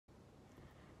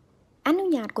នុ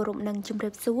ញ្ញាតគោរពនឹងជំរា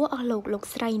បសួរអស់លោក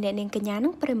ស្រីអ្នកនាងកញ្ញានិ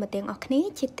ងប្រិយមិត្តទាំងអស់គ្នា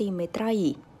ជាទីមេត្រី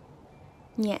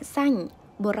ញាក់សាញ់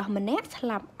បុរសម្នាក់ស្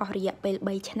លាប់អស់រយៈពេល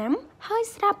3ឆ្នាំហើយ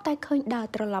ស្រាប់តែឃើញដើរ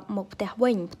ត្រឡប់មកផ្ទះ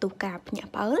វិញផ្ទុះការភ្ញា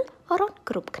ក់ផ្អើលរត់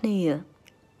គ្រប់គ្នា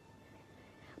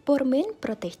ព័ត៌មានប្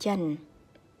រទេសចិន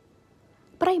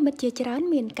ប្រិយមិត្តជាច្រើន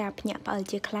មានការភ្ញាក់ផ្អើល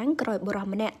ជាខ្លាំងក្រោយបុរស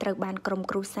ម្នាក់ត្រូវបានក្រុម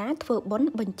គ្រួសារធ្វើបុណ្យ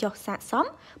បញ្ចុះសាកសម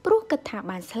ព្រោះគិតថា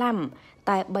បានស្លាប់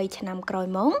តែ3ឆ្នាំក្រោយ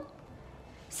មក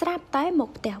ស្រាប់តែមក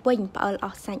ផ្ទះវិញផ្អើលអ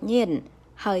ស់សាច់ញាតិ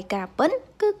ហើយការពិន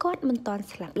គឺគាត់មិនទាន់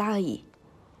ស្លាប់ឡើយ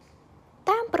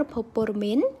តាមប្រភពព័ត៌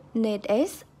មាន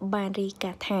NetS បានរាយ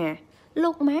ការណ៍ថាលោ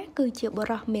កម៉ាគឺជាបុ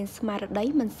រសមានស្មារតី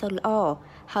មិនសូវល្អ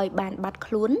ហើយបានបាត់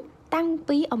ខ្លួនតាំង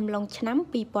ពីអំឡុងឆ្នាំ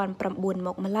2009ម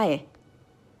កម្លេះ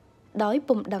ដោយ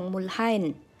ពុំដឹងមូលហេតុ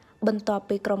បន្ទាប់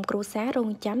ពីក្រុមគ្រួសាររង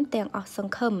ចាំទាំងអស់ស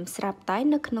ង្ឃឹមស្រាប់តែ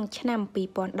នៅក្នុងឆ្នាំ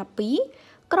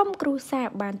2012ក្រុមគ្រួសារ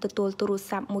បានទទួលទូរ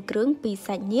ស័ព្ទមួយគ្រឿងពី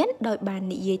សាច់ញាតិដោយបាន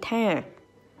និយាយថា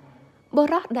បុ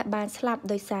រសដែលបានស្លាប់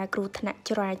ដោយសារគ្រោះថ្នាក់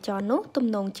ចរាចរណ៍នោះទំ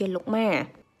នងជាលោកម៉ា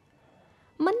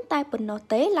មិនតែប៉ុណ្ណោះ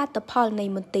ទេលទ្ធផលនៃ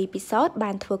មន្ទីរពិសោធន៍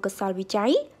បានធ្វើកសលវិច័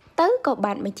យទៅក៏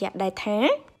បានបញ្ជាក់ដែរថា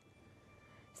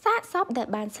សាកសពដែល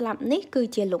បានស្លាប់នេះគឺ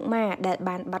ជាលោកម៉ាដែល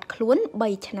បានបាត់ខ្លួន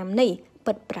3ឆ្នាំនេះ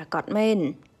ពិតប្រាកដមែន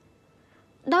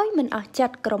ដោយមិនអស់ចិ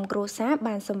ត្តក្រុមគ្រួសារ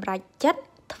បានសម្រេចចិត្ត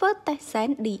ធ្វើតេស្តសែន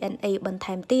DNA បន្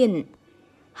ថែមទៀត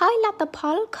ហើយលទ្ធផ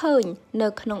លឃើញនៅ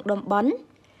ក្នុងតំបន់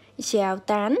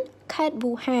Socheata ខេត្ត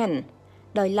វូហាន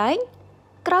ដោយឡែក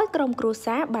ក្រោយក្រុមគ្រួ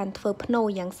សារបានធ្វើភ្នូរ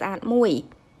យ៉ាងស្អាតមួយ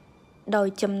ដោយ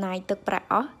ចំណាយទឹកប្រាក់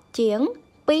អស់ជាង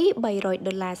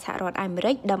$300សហរដ្ឋអាមេ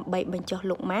រិកដើម្បីបញ្ចុះ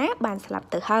លោកម៉ាបានស្លាប់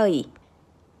ទៅហើយ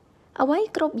អ្វី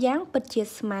គ្រប់យ៉ាងពិតជា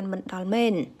ស្មានមិនដល់មែ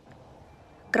ន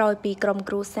ក្រោយពីក្រុម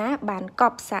គ្រួសារបានក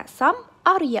ប់សាកសមអ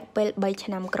ស់រយៈពេល3ឆ្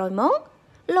នាំក្រោយមក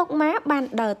លោកម៉ាបាន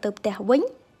ដើរទៅផ្ទះវិញ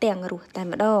ទាំងរស់តែ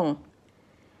ម្ដង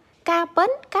ការពិន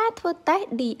ការធ្វើតេស្ត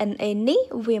DNA នេះ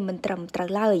វាមិនត្រឹមត្រូវ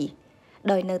ឡើយ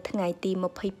ដោយនៅថ្ងៃទី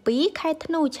22ខែ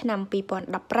ធ្នូឆ្នាំ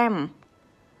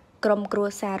2015ក្រុមគ្រួ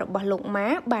សាររបស់លោកម៉ា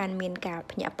បានមានការ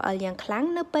ភ្ញាក់ផ្អើលយ៉ាងខ្លាំង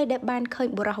នៅពេលដែលបានឃើញ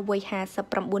បុរសវ័យ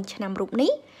59ឆ្នាំរូប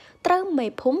នេះត្រូវមេ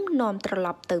ភូមិនាំត្រឡ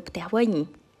ប់ទៅផ្ទះវិញ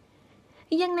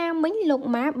យ៉ាងណាមិញលោក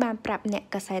ម៉ាបានប្រាប់អ្នក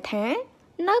កាសែតថា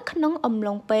នៅក្នុងអំ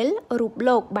ឡុងពេលរូប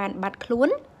លោកបានបាត់ខ្លួន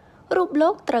រូបលោ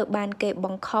កត្រូវបានគេប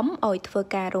ង្ខំឲ្យធ្វើ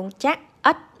ការរោងចក្រ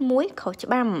ឥដ្ឋមួយខុសច្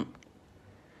បាប់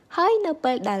ហើយនៅ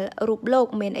ពេលដែលរូបលោក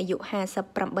មានអាយុ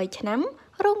58ឆ្នាំ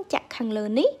រោងចក្រខាងលើ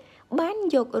នេះបាន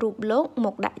យករូបលោកម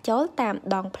កដាក់ចោលតាម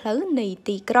ដងផ្លូវនៃ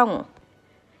ទីក្រុង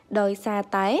ដោយសារ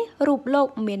តែរូបលោក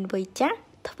មានវ័យចាស់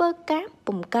ធ្វើការ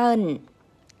ពុំកើន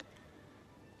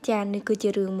ចា៎នេះគឺជា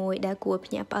រឿងមួយដែលគួរ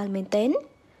ភ្ញាក់ផ្អើលមែនទែន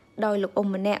ដោយលោកអ៊ុំ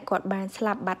ម្នាក់គាត់បានស្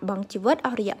លាប់បាត់បង់ជីវិតអ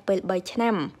ស់រយៈពេល3ឆ្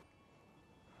នាំ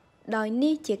ដោយ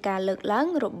នេះជាការលើកឡើង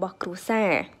របស់គ្រួសា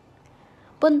រ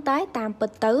ប៉ុន្តែតាមពិ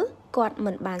តទៅគាត់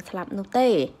មិនបានស្លាប់នោះទេ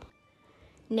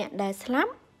អ្នកដែលស្លា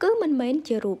ប់គឺមិនមែន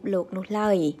ជារូបលោកនោះ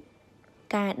ឡើយ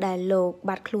ការដែលលោក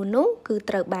បាត់ខ្លួននោះគឺ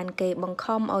ត្រូវបានគេបង្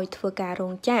ខំឲ្យធ្វើការរោ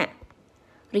ងចក្រ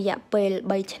រយៈពេល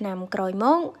3ឆ្នាំក្រោយម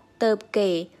កទើបគេ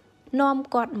នាំ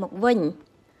គាត់មកវិញ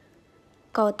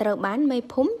ក៏ត្រូវបានមេ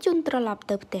ភូមិជូនត្រឡប់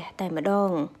ទៅផ្ទះតែម្ដ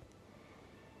ង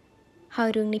ហើយ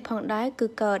រឿងនេះផងដែរគឺ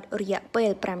កើតរយៈពេល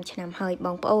5ឆ្នាំហើយប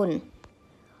ងប្អូន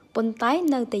ប៉ុន្តែ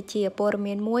នៅតែជាព័ត៌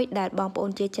មានមួយដែលបងប្អូ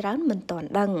នជាច្រើនមិនទាន់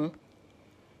ដឹង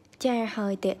ចាហើ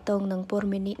យតេតងនឹងព័ត៌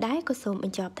មាននេះដែរក៏សូមប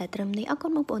ញ្ចប់តែត្រឹមនេះអរគុ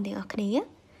ណបងប្អូនទាំងអស់គ្នា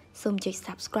សូមចុច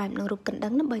Subscribe និងរូបកណ្ដឹ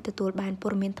ងដើម្បីទទួលបានព័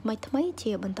ត៌មានថ្មីៗ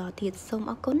ជាបន្តទៀតសូម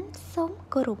អរគុណសូម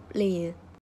គោរពលា